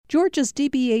Georgia's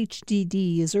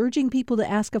DBHDD is urging people to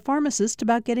ask a pharmacist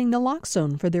about getting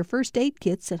naloxone for their first aid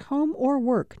kits at home or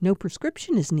work. No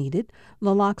prescription is needed.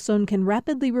 Naloxone can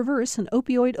rapidly reverse an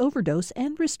opioid overdose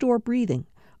and restore breathing.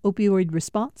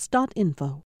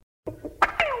 Opioidresponse.info.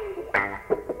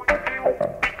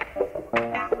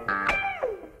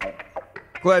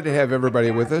 Glad to have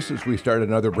everybody with us as we start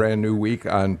another brand new week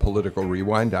on Political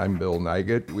Rewind. I'm Bill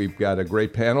Nigut. We've got a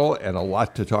great panel and a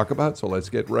lot to talk about, so let's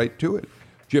get right to it.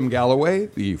 Jim Galloway,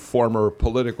 the former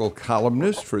political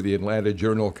columnist for the Atlanta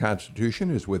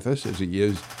Journal-Constitution, is with us as he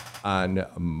is on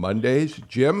Mondays.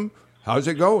 Jim, how's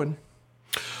it going?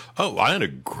 Oh, I had a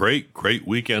great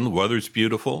weekend. The weather's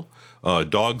beautiful.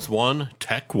 Dogs won.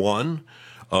 Tech won.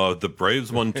 The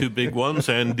Braves won 2 big ones,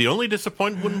 and the only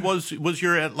disappointment was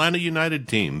your Atlanta United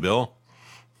team, Bill.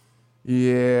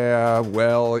 Yeah,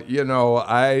 well, you know,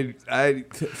 I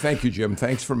thank you, Jim.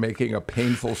 Thanks for making a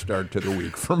painful start to the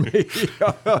week for me.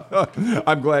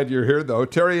 I'm glad you're here, though.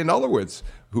 Terry Anulewicz,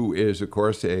 who is, of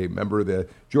course, a member of the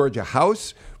Georgia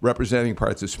House, representing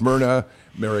parts of Smyrna,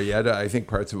 Marietta, I think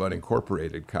parts of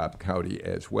unincorporated Cobb County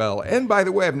as well. And by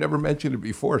the way, I've never mentioned it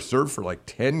before, served for like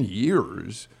 10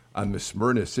 years on the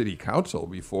Smyrna City Council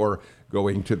before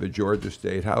going to the Georgia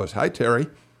State House. Hi, Terry.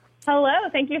 Hello.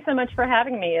 Thank you so much for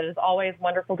having me. It is always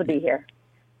wonderful to be here.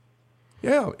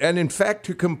 Yeah, and in fact,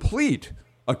 to complete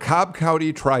a Cobb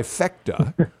County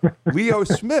trifecta, Leo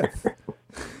Smith,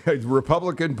 a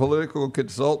Republican political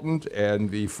consultant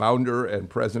and the founder and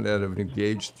president of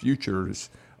Engaged Futures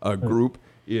group,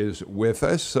 is with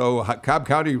us. So Cobb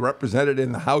County represented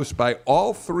in the House by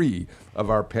all 3 of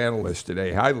our panelists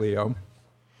today. Hi, Leo.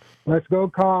 Let's go,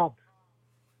 Cobb.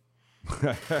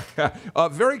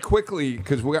 Very quickly,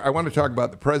 because I want to talk about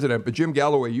the president, but Jim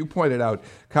Galloway, you pointed out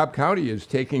Cobb County is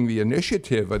taking the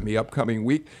initiative in the upcoming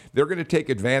week. They're going to take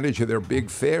advantage of their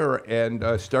big fair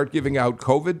and start giving out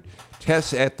COVID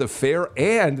tests at the fair,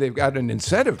 and they've got an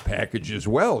incentive package as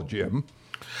well, Jim.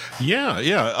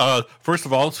 Yeah. First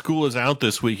of all, school is out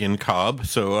this week in Cobb,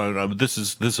 so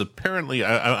this apparently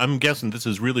I'm guessing this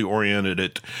is really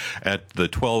oriented at the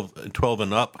 12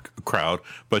 and up crowd.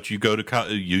 But you go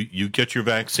to you get your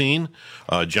vaccine,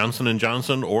 Johnson &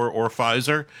 Johnson or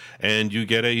Pfizer, and you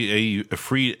get a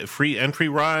free entry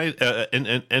ride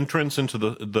entrance into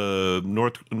the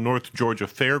North Georgia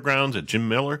Fairgrounds at Jim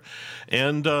Miller,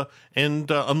 and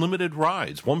unlimited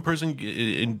rides. One person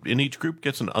in each group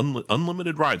gets an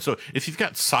unlimited ride. So if you've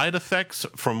got side effects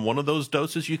from one of those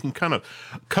doses, you can kind of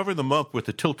cover them up with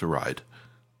a Tilt-A-Ride.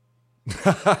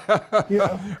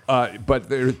 But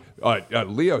there's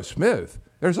Leo Smith.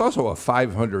 There's also a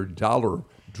 $500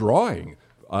 drawing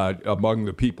among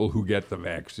the people who get the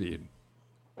vaccine.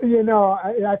 You know,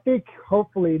 I think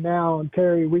hopefully now,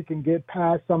 Terry, we can get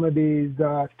past some of these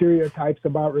stereotypes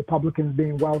about Republicans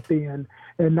being wealthy and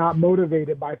not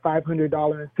motivated by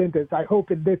 $500 incentives. I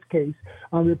hope in this case,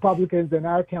 Republicans in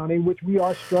our county, which we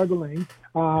are struggling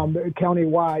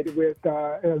countywide with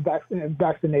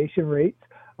vaccination rates,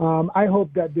 I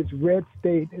hope that this red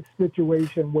state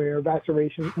situation where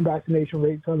vaccination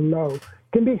rates are low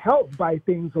can be helped by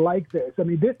things like this. I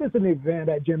mean, this is an event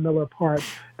at Jim Miller Park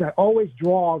that always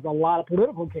draws a lot of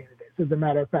political candidates. As a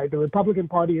matter of fact, the Republican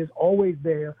Party is always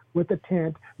there with a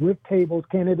tent, with tables.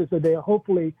 Candidates are there.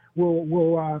 Hopefully,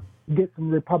 we'll get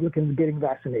some Republicans getting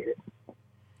vaccinated.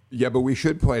 Yeah, but we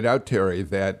should point out, Terry,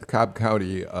 that Cobb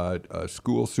County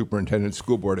school superintendent,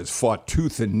 school board has fought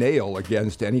tooth and nail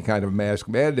against any kind of mask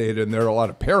mandate, and there are a lot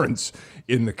of parents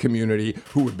in the community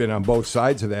who have been on both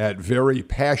sides of that, very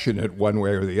passionate one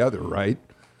way or the other, right?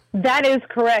 That is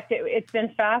correct. It's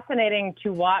been fascinating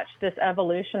to watch this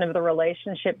evolution of the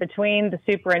relationship between the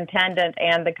superintendent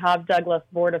and the Cobb Douglas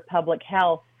Board of Public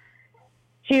Health,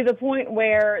 to the point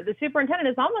where the superintendent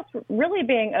is almost really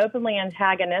being openly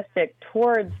antagonistic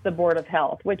towards the Board of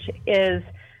Health, which is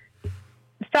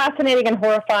fascinating and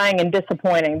horrifying and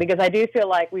disappointing, because I do feel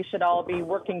like we should all be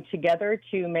working together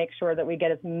to make sure that we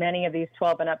get as many of these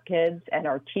 12 and up kids and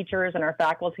our teachers and our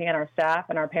faculty and our staff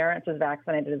and our parents as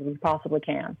vaccinated as we possibly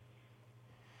can.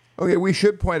 Okay, we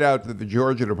should point out that the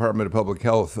Georgia Department of Public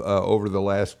Health over the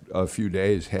last few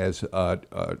days has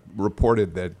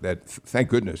reported that, thank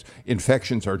goodness,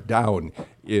 infections are down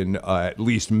in at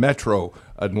least metro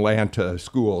Atlanta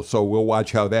schools. So we'll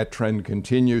watch how that trend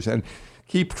continues and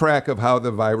keep track of how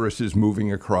the virus is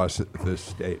moving across the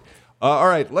state. All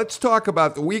right, let's talk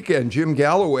about the weekend. Jim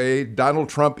Galloway, Donald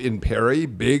Trump in Perry,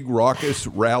 big raucous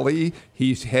rally.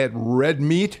 He's had red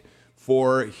meat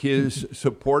for his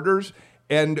supporters.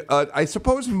 And I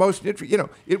suppose most interesting,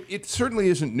 it certainly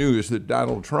isn't news that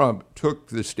Donald Trump took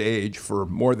the stage for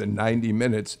more than 90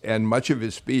 minutes, and much of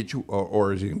his speech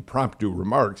or his impromptu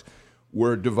remarks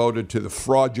were devoted to the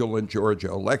fraudulent Georgia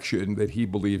election that he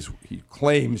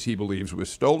claims was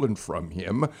stolen from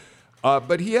him.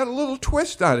 But he had a little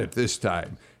twist on it this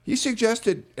time. He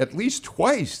suggested at least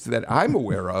twice that I'm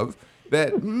aware of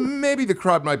that maybe the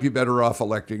crowd might be better off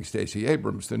electing Stacey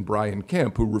Abrams than Brian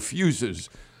Kemp, who refuses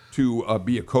to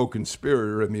be a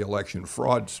co-conspirator in the election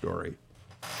fraud story.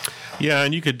 Yeah,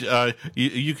 and you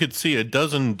could see a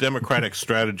dozen Democratic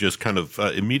strategists kind of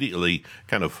immediately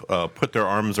put their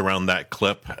arms around that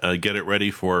clip, get it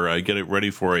ready for a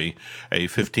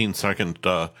 15-second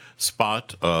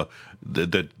spot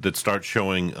that starts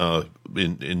showing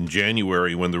in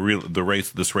January when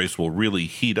this race will really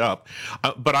heat up.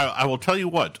 But I will tell you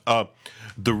what.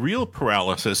 The real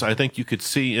paralysis, I think you could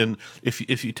see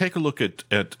if you take a look at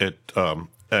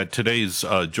today's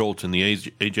jolt in the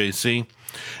AJC,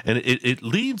 and it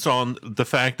leads on the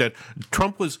fact that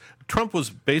Trump was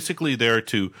basically there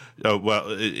to,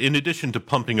 in addition to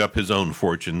pumping up his own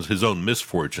fortunes, his own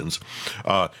misfortunes,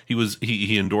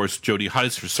 he endorsed Jody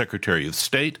Hice for Secretary of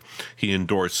State. He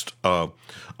endorsed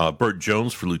Burt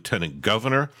Jones for Lieutenant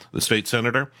Governor, the state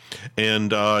senator,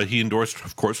 and he endorsed,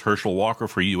 of course, Herschel Walker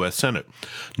for U.S. Senate.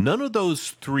 None of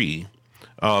those three,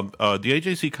 the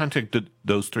AJC contacted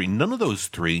those three. None of those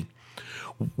three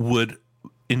would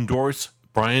endorse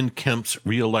Brian Kemp's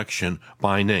reelection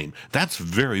by name. That's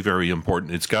very, very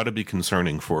important. It's got to be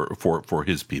concerning for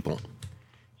his people.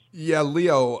 Yeah,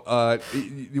 Leo,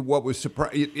 what was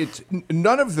surprising,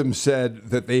 none of them said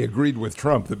that they agreed with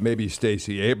Trump that maybe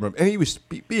Stacey Abrams, and he was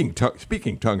speaking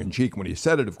tongue-in-cheek when he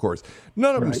said it, of course.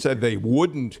 None of them said they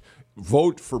wouldn't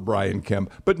vote for Brian Kemp,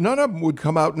 but none of them would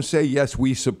come out and say, yes,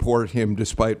 we support him,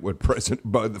 despite what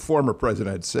the former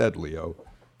president said, Leo.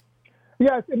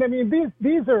 Yes, and I mean,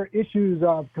 these are issues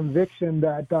of conviction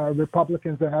that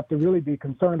Republicans have to really be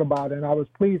concerned about. And I was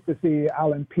pleased to see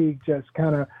Alan Peake just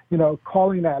kind of,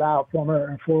 calling that out,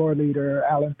 former Florida leader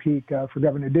Alan Peake for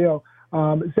Governor Deal,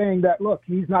 saying that, look,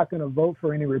 he's not going to vote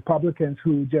for any Republicans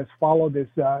who just follow this,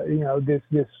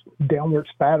 this downward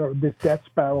spiral, this death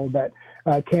spiral that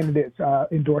candidates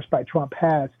endorsed by Trump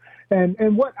has.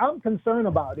 And what I'm concerned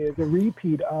about is a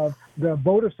repeat of the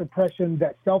voter suppression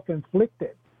that's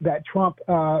self-inflicted that Trump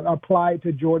applied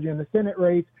to Georgia in the Senate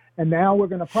race. And now we're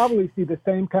going to probably see the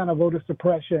same kind of voter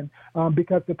suppression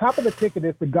because the top of the ticket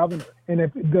is the governor. And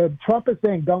if Trump is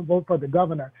saying don't vote for the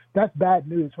governor, that's bad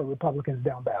news for Republicans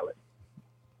down ballot.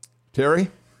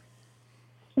 Terry?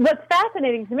 What's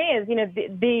fascinating to me is,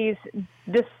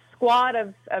 this squad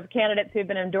of candidates who've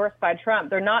been endorsed by Trump,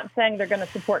 they're not saying they're going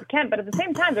to support Kemp, but at the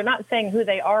same time, they're not saying who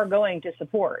they are going to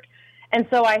support. And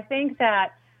so I think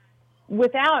that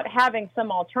without having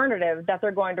some alternative that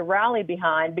they're going to rally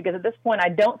behind, because at this point, I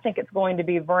don't think it's going to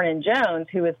be Vernon Jones,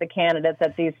 who is the candidate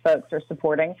that these folks are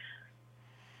supporting.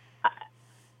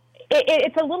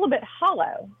 It's a little bit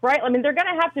hollow, right? I mean, they're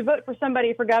going to have to vote for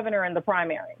somebody for governor in the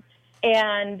primary.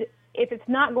 And if it's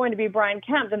not going to be Brian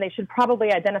Kemp, then they should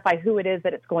probably identify who it is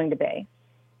that it's going to be.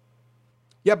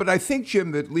 Yeah, but I think,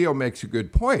 Jim, that Leo makes a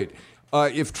good point.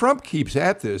 If Trump keeps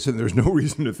at this, and there's no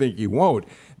reason to think he won't,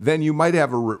 then you might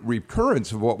have a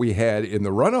recurrence of what we had in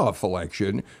the runoff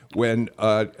election when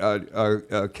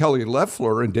Kelly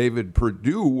Loeffler and David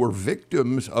Perdue were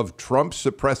victims of Trump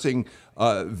suppressing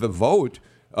the vote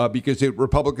because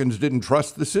Republicans didn't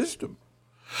trust the system.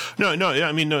 No.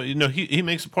 I mean, no. He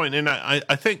makes a point, and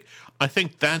I think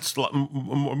that's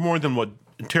more than what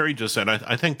Terry just said.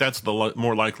 I think that's the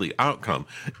more likely outcome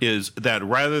is that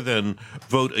rather than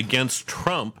vote against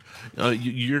Trump,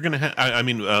 you're going to have.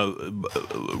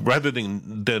 Rather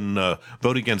than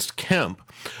vote against Kemp,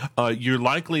 you're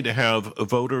likely to have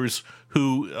voters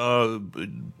who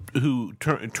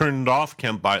turned off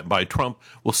Kemp by Trump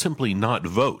will simply not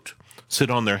vote. Sit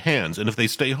on their hands, and if they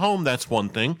stay home, that's one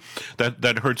thing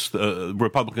that hurts the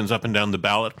Republicans up and down the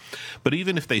ballot. But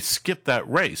even if they skip that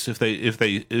race, if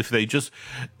they just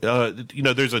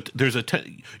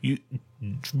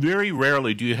very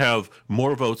rarely do you have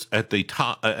more votes at the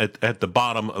top at the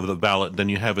bottom of the ballot than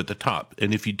you have at the top.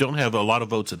 And if you don't have a lot of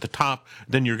votes at the top,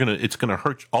 then it's gonna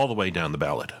hurt all the way down the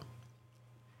ballot.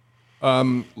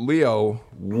 Leo,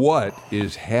 what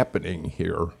is happening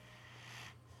here?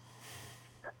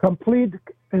 Complete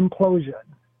implosion.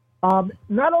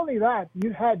 Not only that,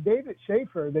 you had David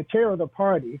Schaefer, the chair of the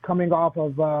party, coming off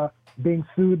of being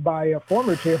sued by a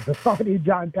former chair of the party,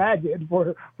 John Padgett,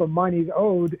 for monies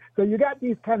owed. So you got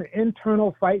these kind of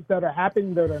internal fights that are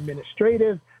happening that are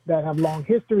administrative, that have long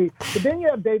history. But then you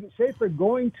have David Schaefer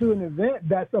going to an event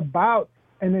that's about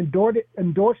an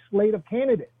endorsed slate of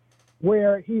candidates,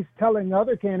 where he's telling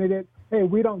other candidates, hey,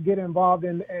 we don't get involved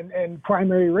in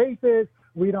primary races.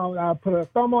 We don't put a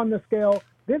thumb on the scale.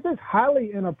 This is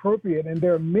highly inappropriate, and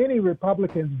there are many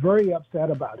Republicans very upset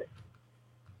about it.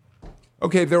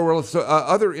 Okay, there was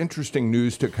other interesting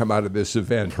news to come out of this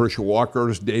event. Herschel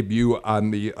Walker's debut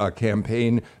on the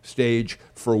campaign stage,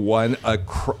 for one,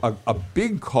 a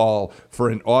big call for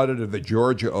an audit of the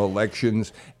Georgia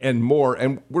elections and more.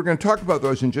 And we're going to talk about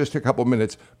those in just a couple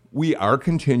minutes. We are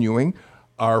continuing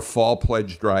our fall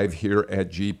pledge drive here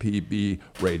at GPB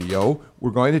Radio.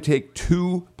 We're going to take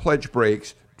 2 pledge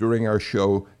breaks during our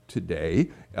show today,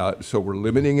 so we're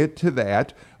limiting it to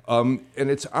that. And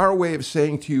it's our way of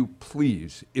saying to you,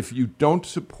 please, if you don't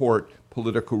support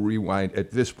Political Rewind at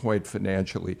this point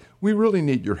financially, we really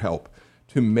need your help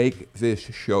to make this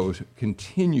show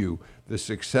continue the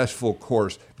successful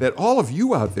course that all of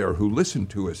you out there who listen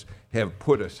to us have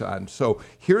put us on. So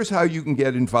here's how you can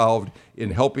get involved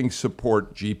in helping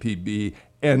support GPB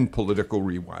and Political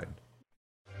Rewind.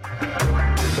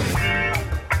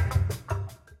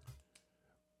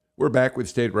 We're back with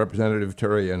State Representative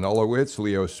Terry Anulewicz,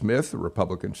 Leo Smith, the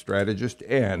Republican strategist,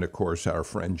 and, of course, our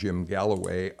friend Jim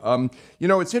Galloway.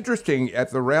 It's interesting, at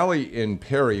the rally in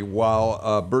Perry,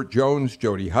 while Burt Jones,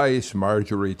 Jody Hice,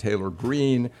 Marjorie Taylor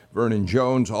Greene, Vernon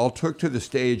Jones all took to the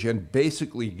stage and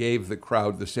basically gave the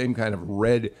crowd the same kind of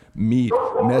red meat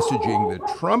messaging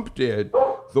that Trump did,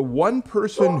 the one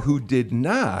person who did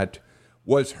not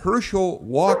was Herschel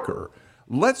Walker.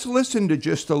 Let's listen to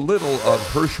just a little of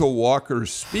Herschel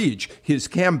Walker's speech, his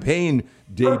campaign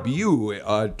debut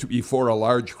before a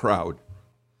large crowd.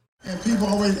 And people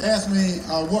always ask me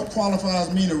what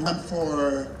qualifies me to run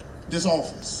for this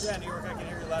office. Yeah, New York, I can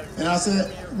hear you loud. And I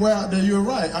said, well, you're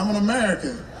right, I'm an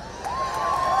American.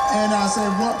 And I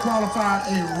said, what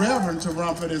qualifies a reverend to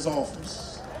run for this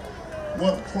office?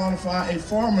 What qualifies a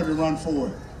farmer to run for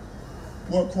it?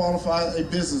 What qualifies a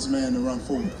businessman to run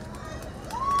for it?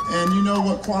 And you know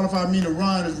what qualified me to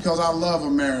run is because I love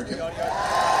America.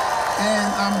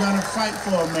 And I'm going to fight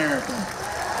for America.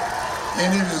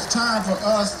 And it is time for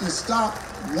us to stop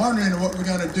wondering what we're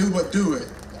going to do, but do it.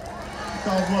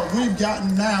 Because what we've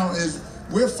gotten now is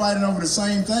we're fighting over the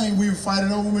same thing we were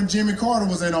fighting over when Jimmy Carter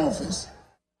was in office.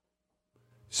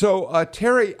 So,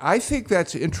 Terry, I think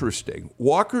that's interesting.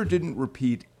 Walker didn't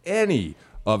repeat any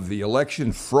of the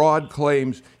election fraud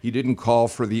claims. He didn't call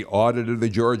for the audit of the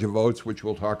Georgia votes, which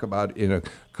we'll talk about in a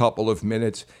couple of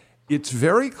minutes. It's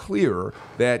very clear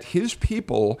that his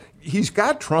people, he's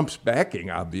got Trump's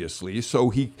backing, obviously, so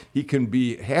he can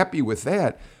be happy with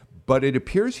that. But it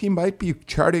appears he might be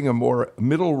charting a more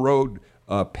middle road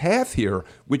path here,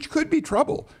 which could be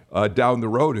trouble down the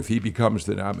road if he becomes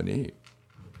the nominee.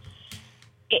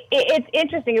 It's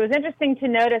interesting. It was interesting to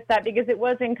notice that because it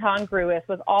was incongruous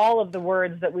with all of the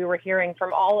words that we were hearing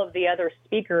from all of the other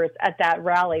speakers at that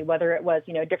rally, whether it was,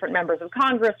 different members of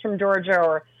Congress from Georgia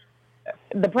or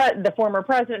the former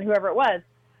president, whoever it was.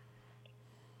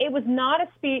 It was not a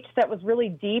speech that was really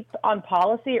deep on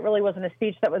policy. It really wasn't a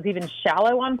speech that was even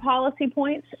shallow on policy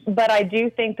points. But I do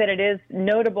think that it is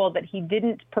notable that he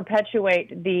didn't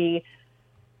perpetuate the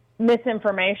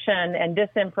misinformation and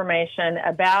disinformation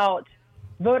about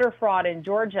voter fraud in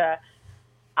Georgia.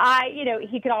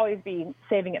 He could always be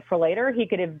saving it for later. He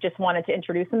could have just wanted to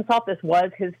introduce himself. This was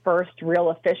his first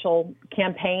real official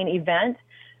campaign event.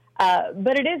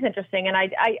 But it is interesting, and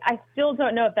I still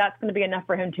don't know if that's going to be enough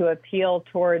for him to appeal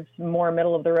towards more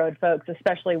middle-of-the-road folks,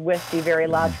 especially with the very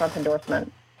loud Trump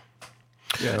endorsement.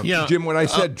 Yeah. Jim, when I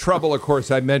said trouble, of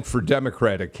course, I ment for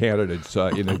Democratic candidates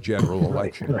in a general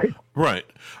election. Right.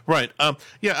 A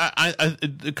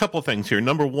couple of things here.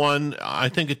 Number one, I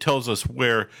think it tells us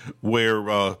where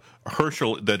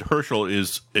Herschel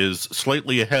is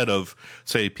slightly ahead of,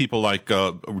 say, people like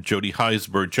Jody Hice,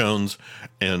 Burt Jones,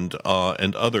 and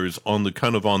others on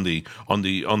the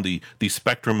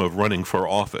spectrum of running for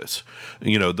office.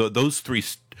 Those three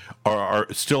are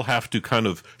still have to kind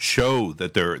of show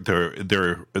that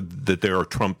they are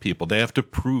Trump people. They have to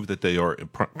prove that they are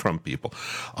Trump people.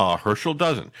 Herschel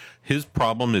doesn't. His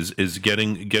problem is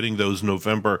getting those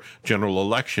November general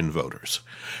election voters.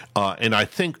 And I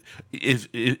think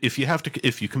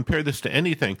if you compare this to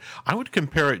anything, I would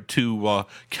compare it to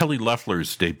Kelly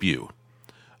Loeffler's debut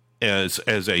as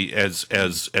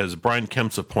Brian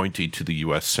Kemp's appointee to the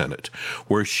U.S. Senate,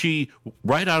 where she,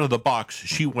 right out of the box,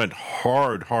 she went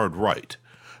hard right,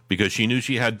 because she knew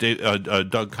she had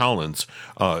Doug Collins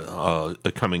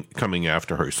coming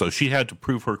after her, so she had to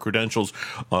prove her credentials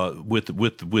with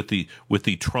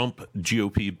the Trump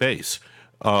GOP base,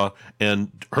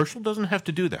 and Herschel doesn't have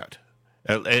to do that,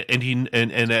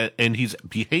 and he's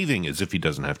behaving as if he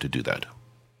doesn't have to do that.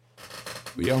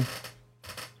 Leo?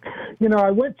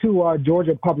 I went to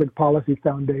Georgia Public Policy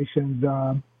Foundation's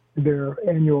their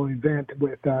annual event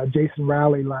with Jason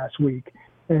Rowley last week.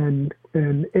 And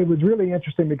it was really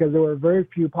interesting because there were very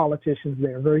few politicians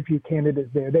there, very few candidates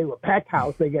there. They were packed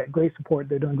house. They got great support.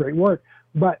 They're doing great work.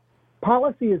 But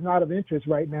policy is not of interest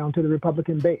right now to the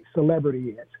Republican base.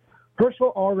 Celebrity is.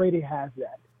 Herschel already has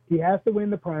that. He has to win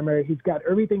the primary. He's got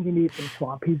everything he needs from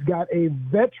Trump. He's got a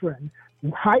veteran,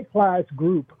 high-class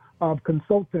group of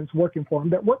consultants working for him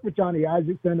that work with Johnny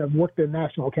Isakson, have worked in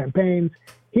national campaigns.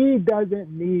 He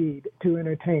doesn't need to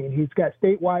entertain. He's got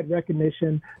statewide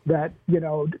recognition that,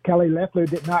 Kelly Loeffler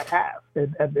did not have, as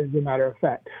a matter of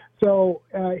fact. So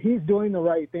he's doing the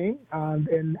right thing.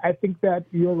 And I think that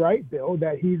you're right, Bill,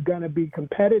 that he's going to be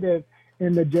competitive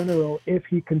in the general if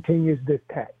he continues this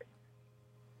tack.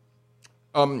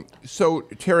 So,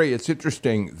 Terry, it's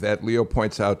interesting that Leo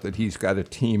points out that he's got a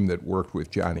team that worked with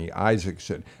Johnny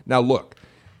Isakson. Now, look,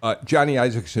 Johnny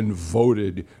Isakson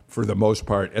voted, for the most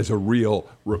part, as a real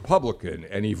Republican,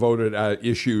 and he voted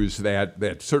issues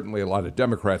that certainly a lot of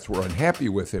Democrats were unhappy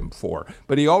with him for.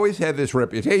 But he always had this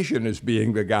reputation as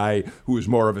being the guy who was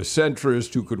more of a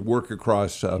centrist, who could work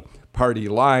across party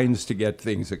lines to get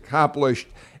things accomplished.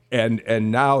 And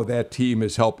now that team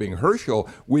is helping Herschel,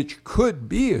 which could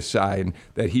be a sign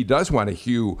that he does want to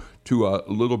hew to a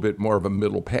little bit more of a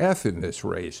middle path in this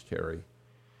race, Terry.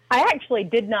 I actually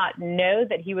did not know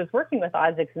that he was working with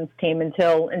Isakson's team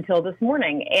until this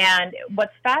morning. And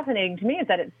what's fascinating to me is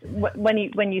that it's when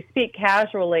you speak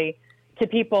casually to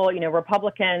people,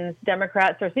 Republicans,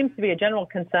 Democrats, there seems to be a general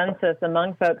consensus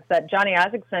among folks that Johnny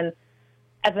Isakson,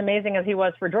 as amazing as he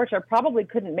was for Georgia, probably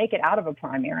couldn't make it out of a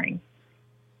primary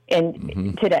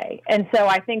today. And so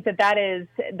I think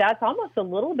that's almost a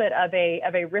little bit of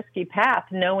a risky path,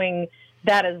 knowing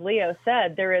that, as Leo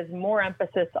said, there is more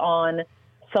emphasis on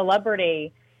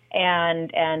celebrity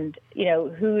and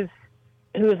who's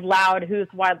loud, who's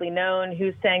widely known,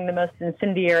 who's saying the most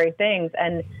incendiary things.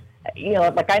 And,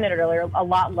 like I noted earlier, a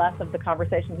lot less of the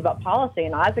conversations about policy.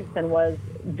 And Isakson was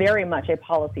very much a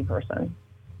policy person.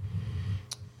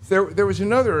 There was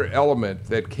another element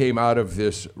that came out of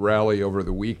this rally over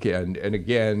the weekend, and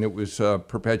again, it was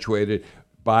perpetuated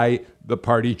by the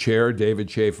party chair, David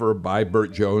Schaefer, by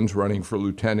Burt Jones running for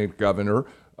lieutenant governor.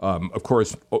 Of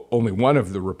course, only one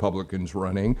of the Republicans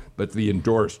running, but the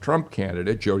endorsed Trump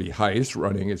candidate, Jody Hice,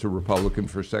 running as a Republican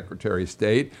for Secretary of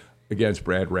State against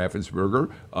Brad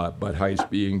Raffensperger, but Hice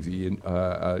being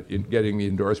getting the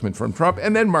endorsement from Trump,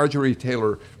 and then Marjorie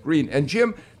Taylor Greene. And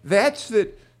Jim, that's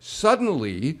that.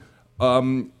 Suddenly,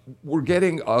 we're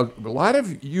getting a lot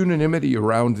of unanimity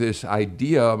around this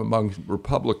idea among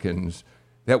Republicans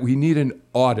that we need an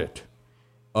audit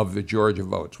of the Georgia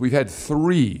votes. We've had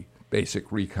 3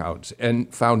 basic recounts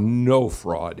and found no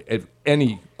fraud of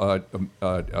any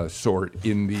sort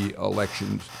in the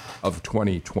elections of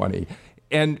 2020.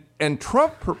 And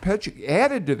Trump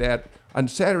added to that on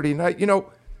Saturday night.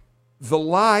 The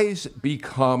lies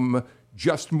become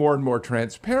just more and more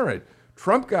transparent.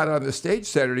 Trump got on the stage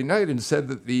Saturday night and said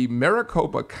that the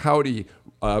Maricopa County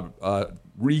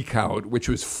recount, which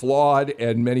was flawed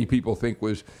and many people think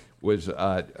was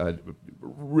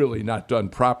really not done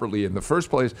properly in the first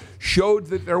place, showed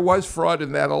that there was fraud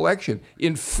in that election.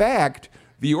 In fact,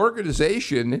 the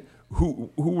organization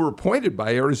who were appointed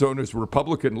by Arizona's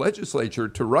Republican legislature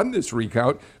to run this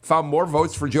recount found more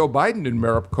votes for Joe Biden in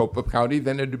Maricopa County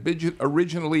than had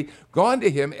originally gone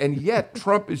to him, and yet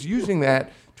Trump is using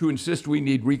that to insist we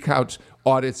need recounts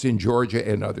audits in Georgia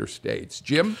and other states.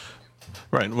 Jim?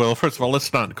 Right. Well, first of all,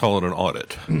 let's not call it an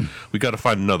audit. We got to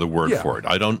find another word for it.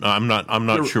 I'm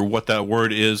not sure what that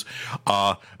word is.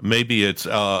 Maybe it's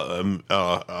kind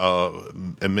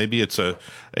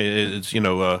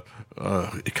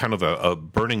of a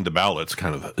burning the ballots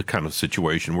kind of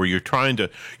situation where you're trying to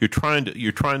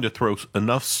throw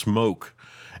enough smoke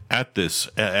at this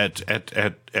at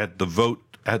the vote,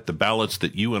 at the ballots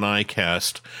that you and I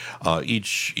cast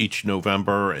each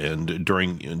November and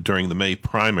during the May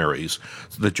primaries,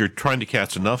 so that you're trying to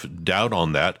cast enough doubt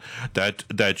on that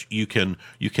you can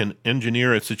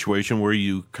engineer a situation where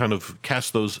you kind of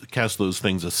cast those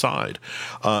things aside.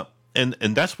 And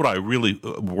that's what I really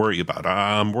worry about.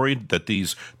 I'm worried that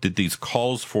these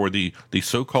calls for the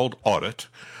so-called audit,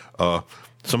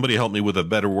 somebody help me with a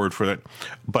better word for that,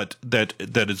 but that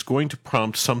is going to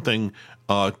prompt something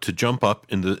to jump up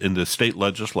in the state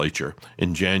legislature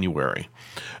in January,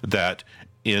 that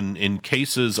in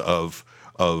cases of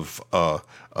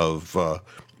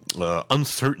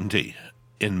uncertainty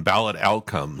in ballot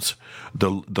outcomes,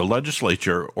 the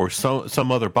legislature or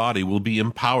some other body will be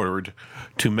empowered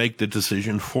to make the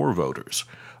decision for voters.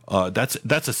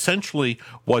 That's essentially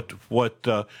what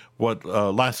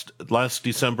last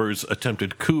December's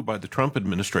attempted coup by the Trump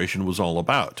administration was all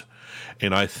about.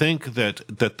 And I think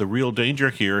that the real danger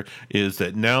here is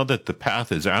that now that the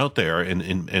path is out there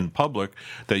in public,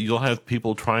 that you'll have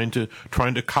people trying to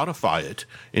codify it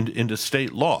into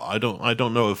state law. I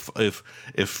don't know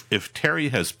if Terry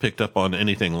has picked up on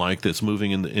anything like this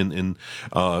moving in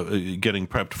getting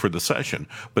prepped for the session.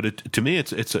 But to me,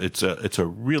 it's a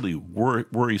really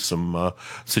worrisome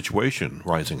situation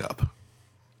rising up.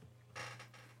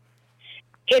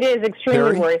 It is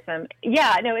extremely Terry? worrisome.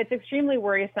 Yeah, no, it's extremely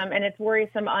worrisome, and it's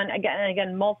worrisome on,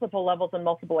 again, multiple levels and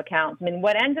multiple accounts. I mean,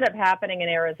 what ended up happening in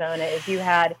Arizona is you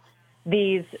had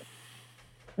the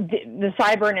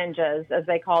cyber ninjas, as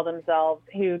they call themselves,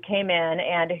 who came in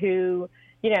and who,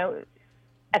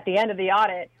 at the end of the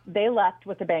audit, they left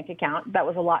with a bank account that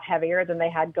was a lot heavier than they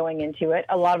had going into it.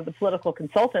 A lot of the political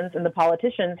consultants and the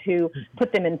politicians who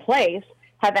put them in place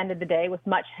have ended the day with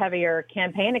much heavier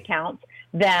campaign accounts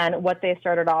than what they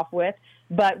started off with.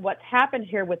 But what's happened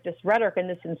here with this rhetoric and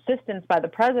this insistence by the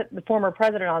former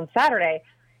president on Saturday,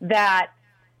 that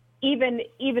even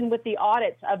with the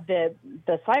audits of the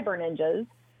cyber ninjas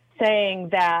saying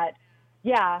that,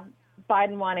 yeah,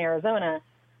 Biden won Arizona,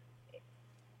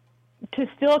 to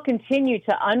still continue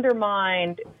to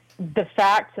undermine the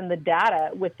facts and the data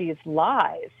with these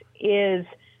lies is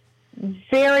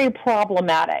very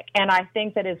problematic. And I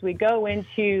think that as we go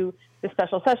into the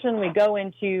special session, we go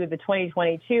into the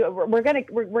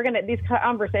 2022, these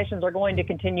conversations are going to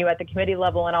continue at the committee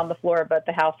level and on the floor of both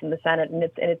the House and the Senate, and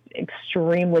it's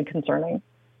extremely concerning.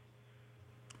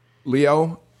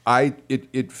 Leo,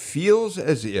 it feels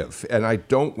as if, and I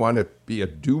don't want to be a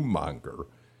doom monger,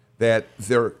 that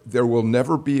there will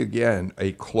never be again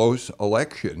a close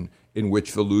election in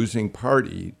which the losing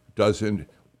party doesn't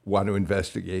want to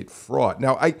investigate fraud.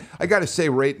 Now, I got to say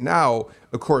right now,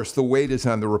 of course, the weight is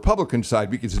on the Republican side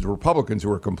because it's the Republicans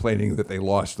who are complaining that they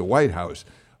lost the White House.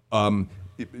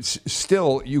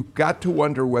 Still, you've got to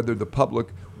wonder whether the public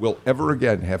will ever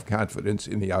again have confidence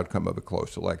in the outcome of a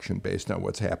close election based on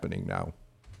what's happening now.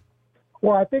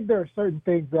 Well, I think there are certain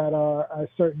things that are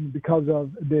certain because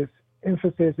of this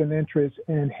emphasis and interest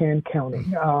in hand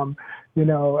counting.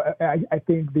 I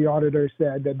think the auditor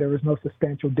said that there was no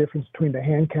substantial difference between the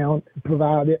hand count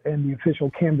provided and the official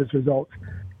canvass results.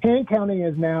 Hand counting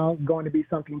is now going to be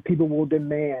something people will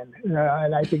demand,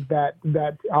 and I think that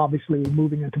obviously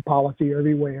moving into policy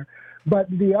everywhere. But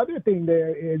the other thing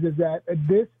there is that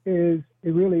this is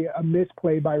really a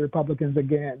misplay by Republicans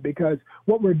again, because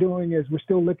what we're doing is we're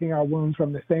still licking our wounds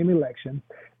from the same election.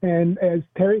 And as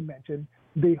Terry mentioned,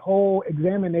 the whole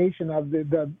examination of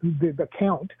the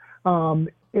count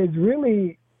is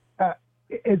really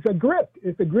it's a grift.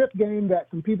 It's a grift game that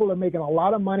some people are making a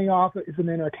lot of money off. It's an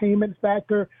entertainment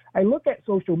factor. I look at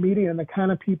social media and the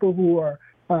kind of people who are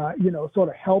sort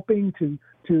of helping to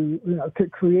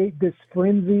create this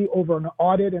frenzy over an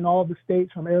audit in all the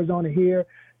states from Arizona here.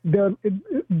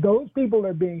 Those people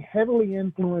are being heavily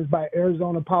influenced by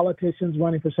Arizona politicians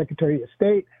running for Secretary of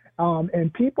State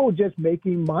and people just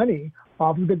making money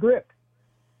off of the grift.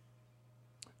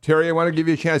 Terry, I want to give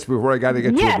you a chance before I got to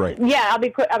get to a break. Yeah, I'll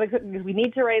be quick because we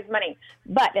need to raise money.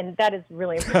 And that is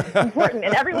really important,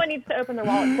 and everyone needs to open their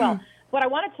wallet as well. What I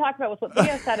want to talk about was what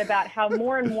Leo said about how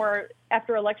more and more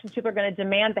after elections people are going to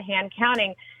demand the hand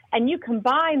counting. And you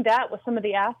combine that with some of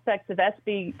the aspects of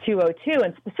SB 202,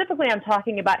 and specifically I'm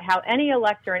talking about how any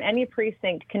elector in any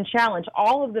precinct can challenge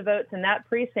all of the votes in that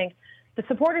precinct. The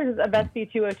supporters of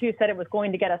SB 202 said it was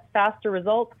going to get us faster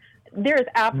results. There is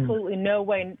absolutely no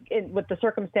way, with the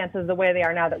circumstances the way they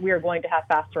are now, that we are going to have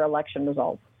faster election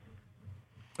results.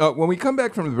 When we come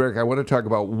back from the break, I want to talk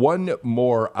about one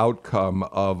more outcome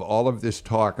of all of this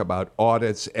talk about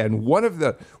audits, and one of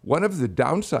the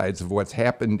downsides of what's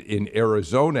happened in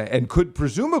Arizona and could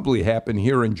presumably happen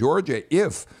here in Georgia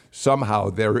if somehow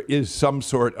there is some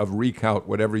sort of recount,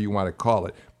 whatever you want to call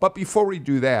it. But before we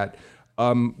do that,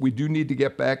 we do need to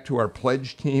get back to our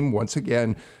pledge team once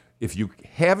again. If you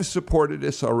have supported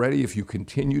us already, if you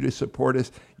continue to support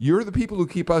us, you're the people who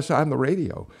keep us on the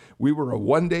radio. We were a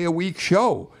one-day-a-week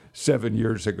show 7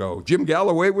 years ago. Jim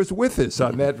Galloway was with us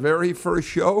on that very first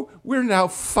show. We're now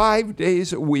 5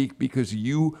 days a week because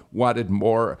you wanted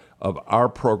more of our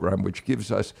program, which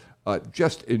gives us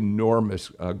just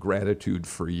enormous gratitude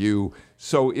for you.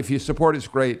 So if you support us,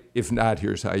 great. If not,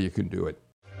 here's how you can do it.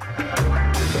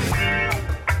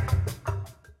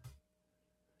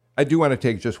 I do want to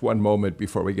take just one moment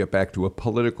before we get back to a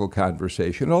political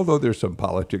conversation, although there's some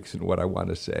politics in what I want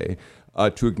to say,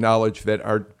 to acknowledge that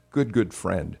our good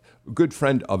friend, good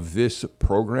friend of this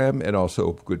program and also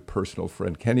a good personal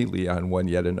friend, Kenny Leon, won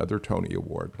yet another Tony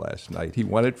Award last night. He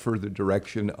won it for the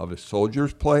direction of A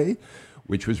Soldier's Play,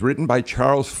 which was written by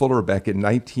Charles Fuller back in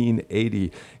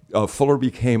 1980. Fuller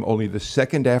became only the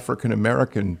second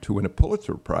African-American to win a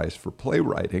Pulitzer Prize for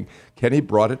playwriting. Kenny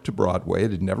brought it to Broadway.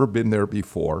 It had never been there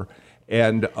before.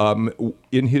 And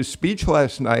in his speech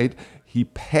last night, he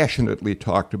passionately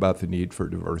talked about the need for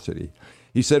diversity.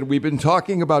 He said, we've been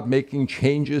talking about making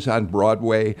changes on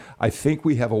Broadway. I think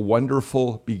we have a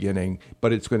wonderful beginning,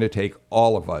 but it's going to take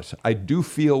all of us. I do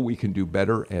feel we can do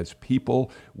better as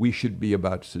people. We should be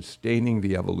about sustaining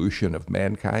the evolution of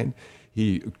mankind.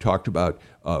 He talked about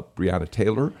Breonna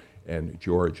Taylor and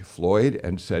George Floyd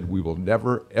and said, we will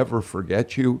never, ever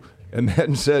forget you. And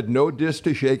then said, no diss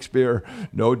to Shakespeare,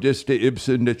 no diss to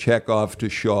Ibsen, to Chekhov, to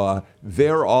Shaw.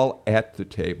 They're all at the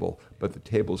table, but the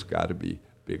table's got to be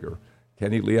bigger.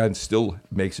 Kenny Leon still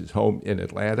makes his home in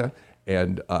Atlanta,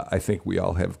 and I think we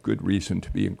all have good reason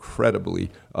to be incredibly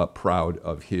proud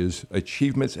of his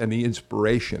achievements and the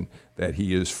inspiration that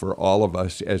he is for all of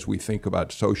us as we think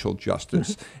about social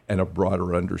justice and a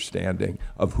broader understanding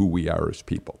of who we are as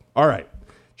people. All right,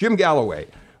 Jim Galloway.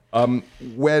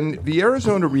 When the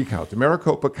Arizona recount, the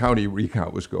Maricopa County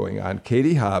recount was going on,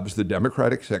 Katie Hobbs, the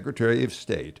Democratic Secretary of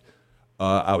State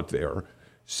out there,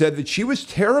 said that she was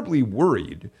terribly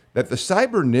worried that the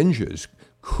cyber ninjas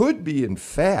could be, in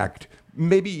fact,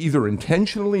 maybe either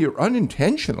intentionally or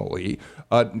unintentionally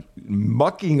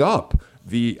mucking up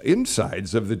the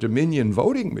insides of the Dominion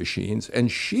voting machines. And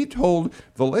she told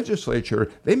the legislature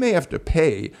they may have to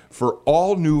pay for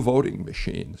all new voting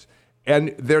machines.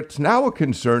 And there's now a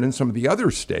concern in some of the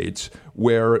other states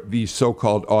where these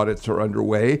so-called audits are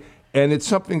underway. And it's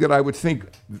something that I would think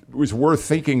was worth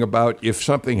thinking about if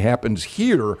something happens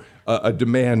here, a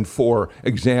demand for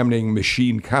examining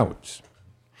machine counts.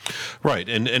 Right,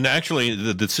 and actually,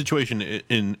 the situation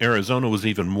in Arizona was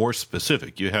even more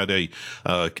specific. You had a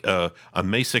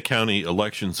Mesa County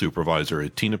election supervisor,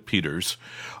 Tina Peters,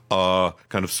 kind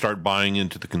of start buying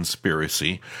into the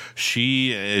conspiracy.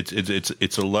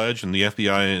 It's alleged, and the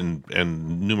FBI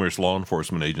and numerous law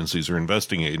enforcement agencies are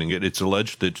investigating it. It's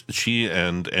alleged that she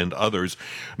and others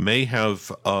may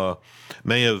have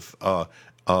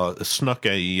snuck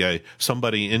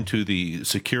somebody into the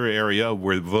secure area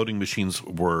where the voting machines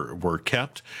were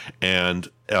kept, and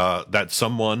that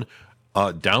someone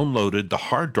downloaded the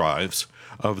hard drives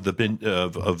of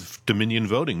Dominion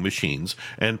voting machines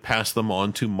and passed them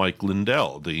on to Mike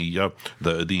Lindell,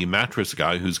 the mattress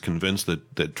guy who's convinced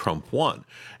that Trump won,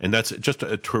 and that's just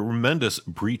a tremendous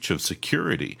breach of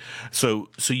security. So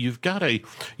you've got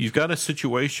a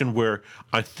situation where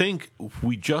I think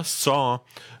we just saw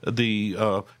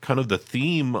the kind of the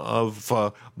theme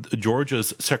of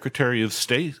Georgia's Secretary of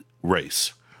State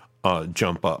race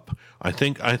jump up. I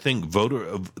think voter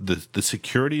of the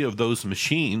security of those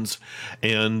machines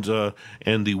and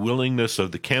the willingness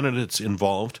of the candidates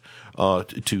involved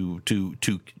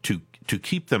to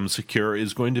keep them secure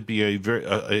is going to be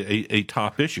a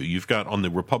top issue. You've got on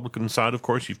the Republican side, of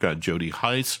course, you've got Jody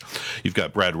Heiss, you've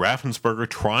got Brad Raffensperger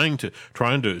trying to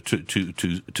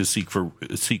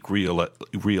seek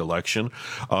re-election.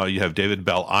 You have David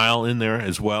Belle Isle in there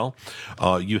as well.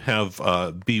 You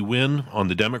have B. Wynn on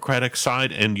the Democratic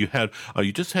side, and you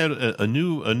just had a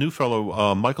new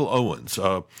fellow, Michael Owens,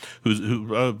 who's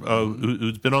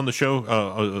been on the show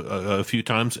a few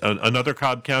times, another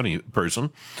Cobb County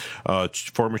person.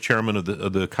 Former chairman of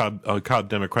the Cobb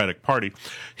Democratic Party,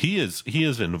 he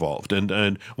is involved,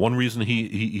 and one reason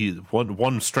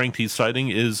one strength he's citing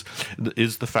is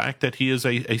the fact that he is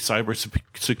a cyber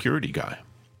security guy.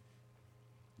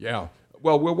 Yeah.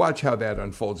 Well, we'll watch how that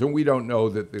unfolds, and we don't know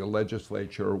that the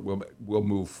legislature will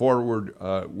move forward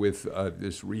with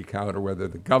this recount, or whether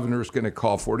the governor's going to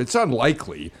call for it. It's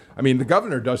unlikely. I mean, the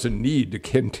governor doesn't need to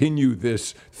continue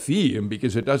this theme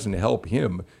because it doesn't help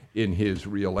him in his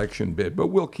reelection bid, but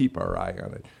we'll keep our eye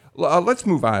on it. Let's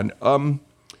move on.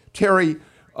 Terry,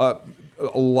 a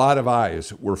lot of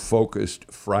eyes were focused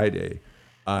Friday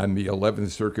on the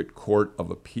 11th Circuit Court of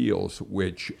Appeals,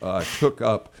 which took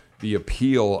up the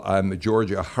appeal on the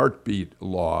Georgia heartbeat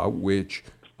law, which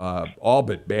all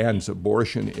but bans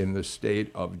abortion in the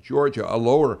state of Georgia. A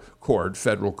lower court,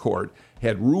 federal court,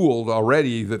 had ruled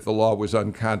already that the law was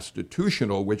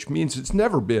unconstitutional, which means it's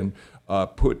never been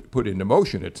put into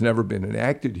motion. It's never been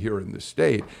enacted here in the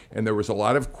state. And there was a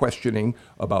lot of questioning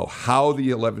about how the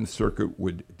 11th Circuit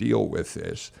would deal with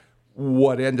this.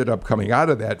 What ended up coming out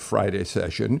of that Friday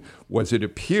session was it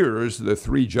appears the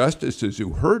three justices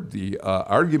who heard the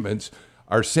arguments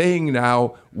are saying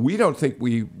now, we don't think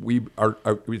we are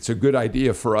it's a good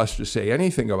idea for us to say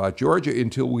anything about Georgia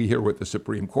until we hear what the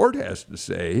Supreme Court has to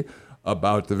say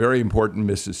about the very important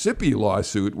Mississippi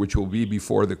lawsuit, which will be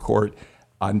before the court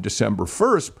on December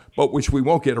 1st, but which we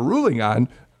won't get a ruling on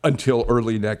until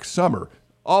early next summer.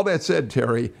 All that said,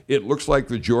 Terry, it looks like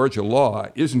the Georgia law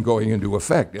isn't going into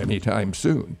effect anytime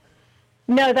soon.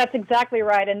 No, that's exactly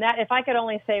right. And that, if I could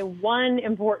only say one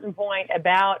important point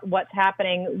about what's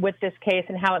happening with this case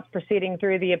and how it's proceeding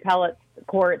through the appellate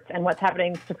courts and what's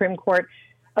happening in the Supreme Court,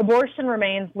 abortion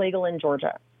remains legal in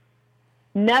Georgia.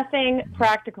 Nothing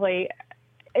practically,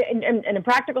 in a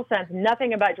practical sense,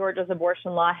 nothing about Georgia's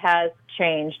abortion law has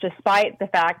changed, despite the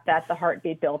fact that the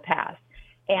heartbeat bill passed.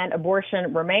 And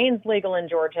abortion remains legal in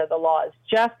Georgia. The law is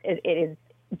it is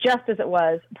just as it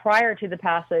was prior to the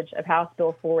passage of House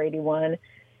Bill 481.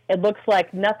 It looks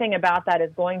like nothing about that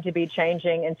is going to be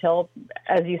changing until,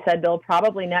 as you said, Bill,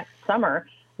 probably next summer,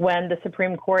 when the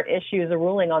Supreme Court issues a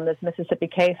ruling on this Mississippi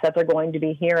case that they're going to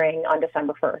be hearing on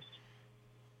December 1st.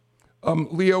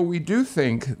 Leo, we do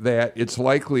think that it's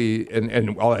likely,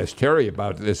 and I'll ask Terry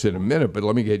about this in a minute, but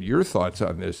let me get your thoughts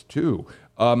on this too.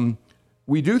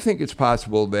 We do think it's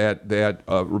possible that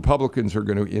Republicans are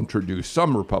going to introduce,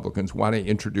 some Republicans want to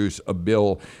introduce a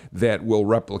bill that will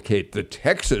replicate the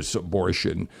Texas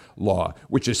abortion law,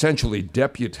 which essentially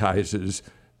deputizes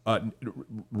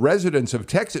residents of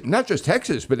Texas, not just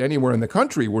Texas, but anywhere in the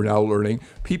country, we're now learning,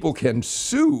 people can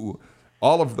sue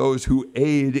all of those who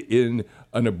aid in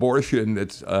an abortion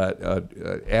that's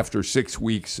after 6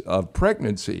 weeks of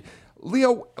pregnancy.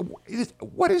 Leo,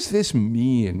 what does this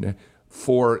mean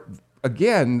for,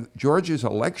 again, Georgia's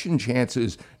election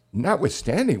chances,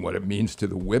 notwithstanding what it means to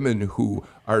the women who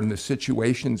are in the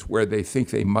situations where they think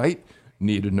they might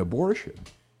need an abortion?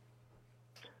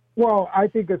 Well, I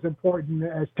think it's important,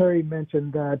 as Terry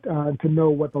mentioned, that to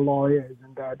know what the law is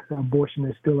and that abortion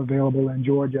is still available in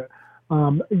Georgia.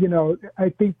 I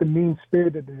think the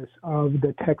mean-spiritedness of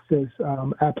the Texas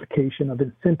application of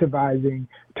incentivizing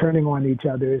turning on each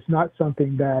other is not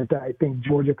something that I think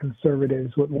Georgia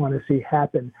conservatives would want to see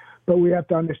happen. But we have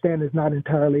to understand it's not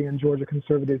entirely in Georgia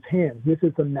conservatives' hands. This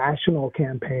is a national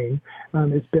campaign.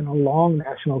 It's been a long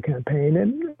national campaign,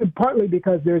 and partly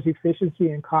because there's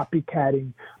efficiency in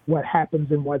copycatting what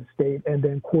happens in one state and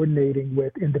then coordinating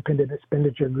with independent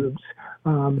expenditure groups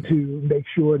to make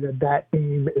sure that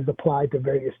aim is applied to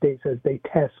various states as they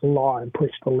test law and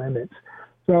push the limits.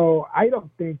 So I don't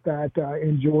think that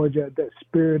in Georgia the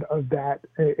spirit of that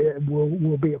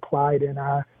will be applied in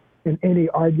any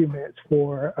arguments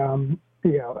for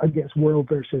against Roe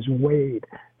versus Wade,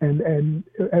 and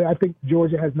I think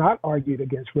Georgia has not argued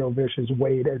against Roe versus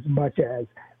Wade as much as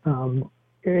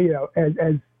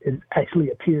as it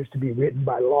actually appears to be written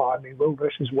by law. I mean, Roe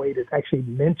versus Wade is actually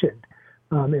mentioned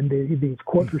in these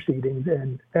court proceedings,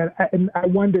 and I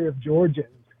wonder if Georgians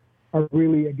are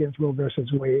really against Roe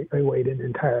versus Wade in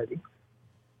entirety.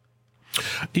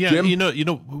 Yeah, Jim?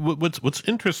 What's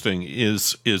interesting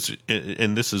is,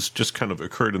 and this has just kind of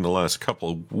occurred in the last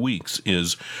couple of weeks,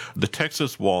 is the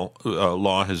Texas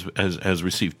law has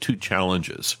received two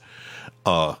challenges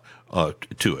to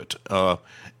it,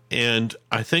 and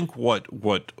I think what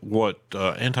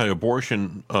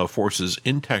anti-abortion forces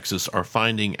in Texas are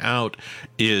finding out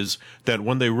is that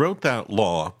when they wrote that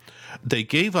law, they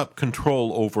gave up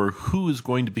control over who is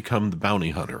going to become the bounty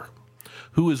hunter.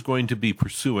 Who is going to be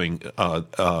pursuing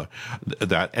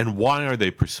that, and why are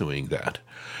they pursuing that?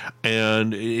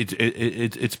 And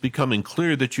it's becoming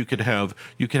clear that you could have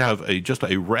just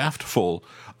a raft full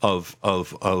of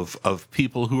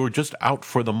people who are just out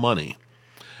for the money,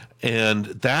 and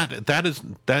that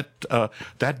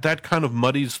kind of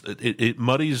muddies it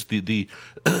muddies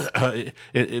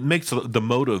it makes the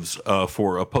motives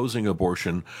for opposing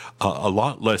abortion a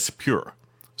lot less pure.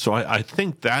 So I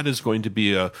think that is going to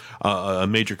be a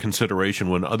major consideration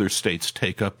when other states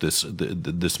take up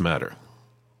this matter.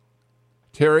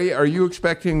 Terry, are you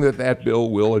expecting that bill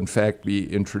will in fact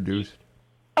be introduced?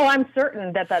 Oh, I'm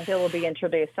certain that bill will be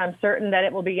introduced. I'm certain that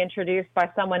it will be introduced by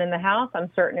someone in the House.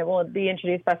 I'm certain it will be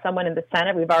introduced by someone in the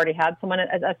Senate. We've already had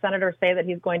a senator say that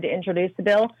he's going to introduce the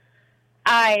bill.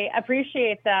 I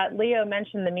appreciate that Leo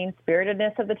mentioned the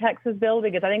mean-spiritedness of the Texas bill,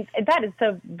 because I think that is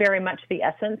so very much the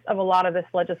essence of a lot of this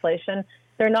legislation.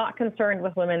 They're not concerned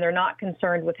with women. They're not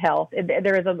concerned with health.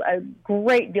 There is a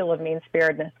great deal of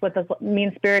mean-spiritedness with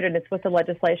the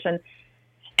legislation.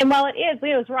 And while it is,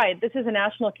 Leo's right, this is a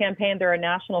national campaign. There are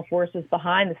national forces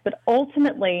behind this. But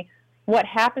ultimately, what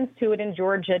happens to it in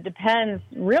Georgia depends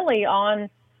really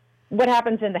on what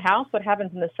happens in the House, what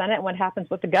happens in the Senate, and what happens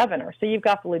with the governor. So you've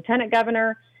got the lieutenant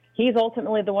governor. He's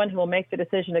ultimately the one who will make the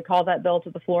decision to call that bill to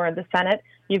the floor in the Senate.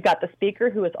 You've got the Speaker,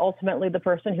 who is ultimately the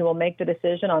person who will make the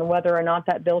decision on whether or not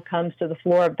that bill comes to the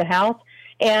floor of the House.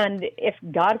 And if,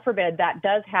 God forbid, that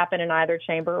does happen in either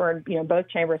chamber or both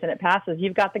chambers and it passes,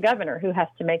 you've got the governor who has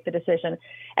to make the decision.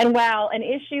 And while an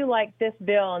issue like this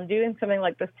bill and doing something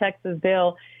like this Texas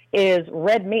bill is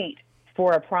red meat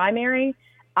for a primary,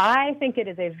 I think it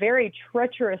is a very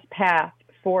treacherous path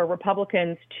for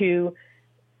Republicans to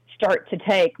start to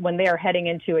take when they are heading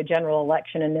into a general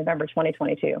election in November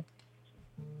 2022.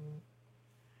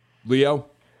 Leo?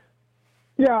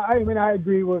 Yeah, I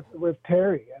agree with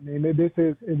Terry.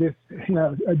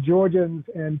 Georgians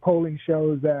and polling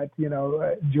shows that,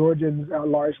 Georgians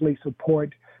largely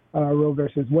support Roe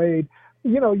versus Wade.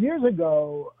 Years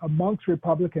ago, amongst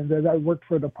Republicans, as I worked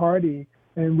for the party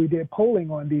and we did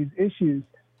polling on these issues,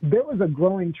 there was a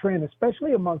growing trend,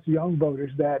 especially amongst young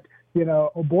voters, that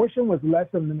abortion was less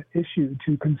of an issue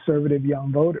to conservative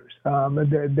young voters.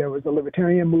 There was a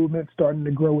libertarian movement starting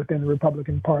to grow within the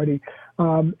Republican Party.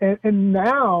 And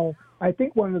now I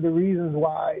think one of the reasons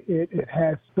why it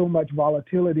has so much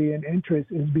volatility and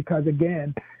interest is because,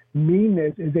 again,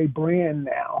 meanness is a brand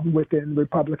now within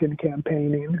Republican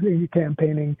campaigning,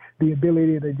 the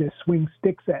ability to just swing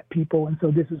sticks at people. And so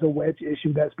this is a wedge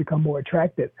issue that's become more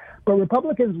attractive. But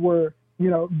Republicans were,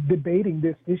 debating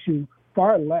this issue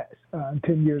far less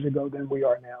 10 years ago than we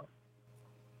are now.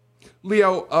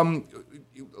 Leo,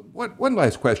 one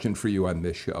last question for you on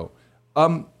this show.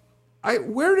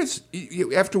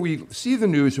 After we see the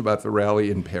news about the rally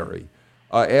in Perry,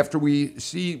 after we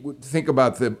think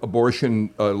about the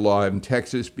abortion law in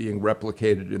Texas being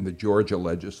replicated in the Georgia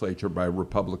legislature by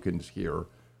Republicans here,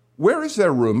 where is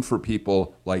there room for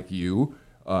people like you,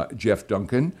 Jeff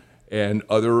Duncan, and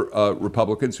other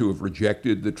Republicans who have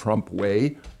rejected the Trump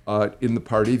way in the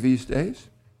party these days?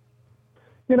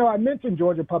 I mentioned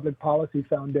Georgia Public Policy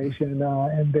Foundation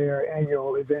and their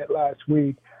annual event last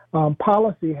week.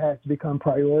 Policy has to become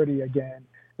priority again.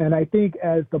 And I think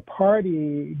as the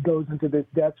party goes into this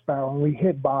death spiral and we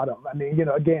hit bottom,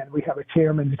 again, we have a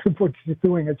chairman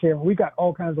pursuing a chairman. We got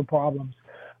all kinds of problems.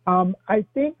 I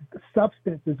think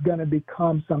substance is going to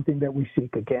become something that we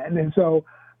seek again. And so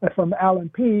from Alan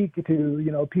Peake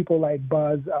to, people like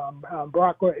Buzz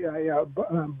Brockway,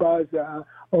 Buzz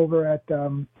over at,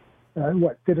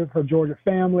 Center for Georgia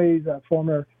Families,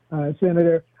 former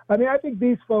senator. I think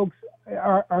these folks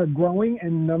are growing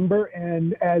in number,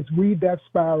 and as we death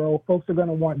spiral, folks are going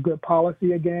to want good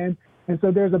policy again. And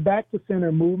so there's a back to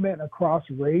center movement across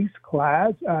race,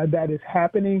 class that is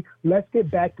happening. Let's get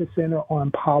back to center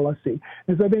on policy.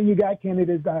 And so then you got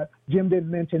candidates, Jim didn't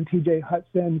mention TJ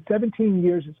Hudson, 17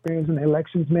 years experience in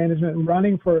elections management,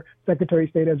 running for Secretary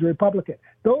of State as a Republican.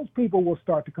 Those people will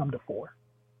start to come to fore.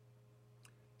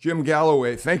 Jim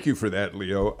Galloway, thank you for that,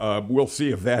 Leo. We'll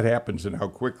see if that happens and how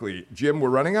quickly. Jim, we're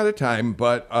running out of time,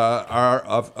 but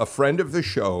a friend of the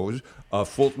show's,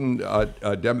 Fulton,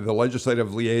 the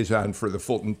legislative liaison for the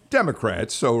Fulton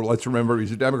Democrats, so let's remember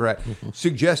he's a Democrat,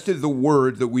 suggested the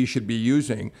word that we should be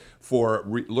using for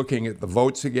looking at the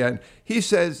votes again. He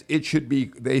says they should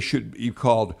be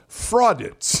called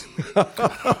fraudits.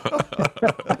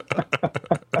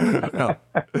 No.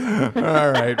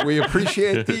 All right. We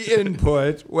appreciate the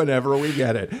input whenever we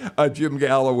get it. Jim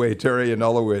Galloway, Terry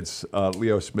Anulowitz,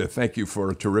 Leo Smith, thank you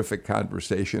for a terrific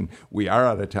conversation. We are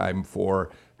out of time for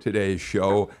today's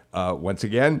show. Once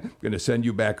again, I'm going to send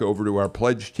you back over to our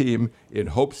pledge team in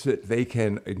hopes that they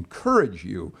can encourage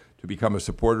you to become a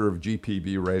supporter of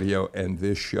GPB Radio and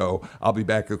this show. I'll be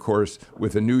back, of course,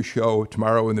 with a new show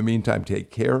tomorrow. In the meantime, take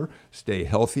care, stay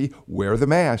healthy, wear the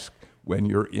mask when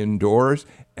you're indoors,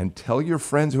 and tell your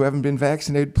friends who haven't been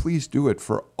vaccinated, please do it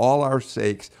for all our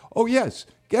sakes. Oh, yes,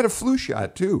 get a flu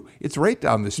shot, too. It's right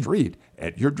down the street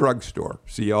at your drugstore.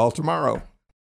 See you all tomorrow.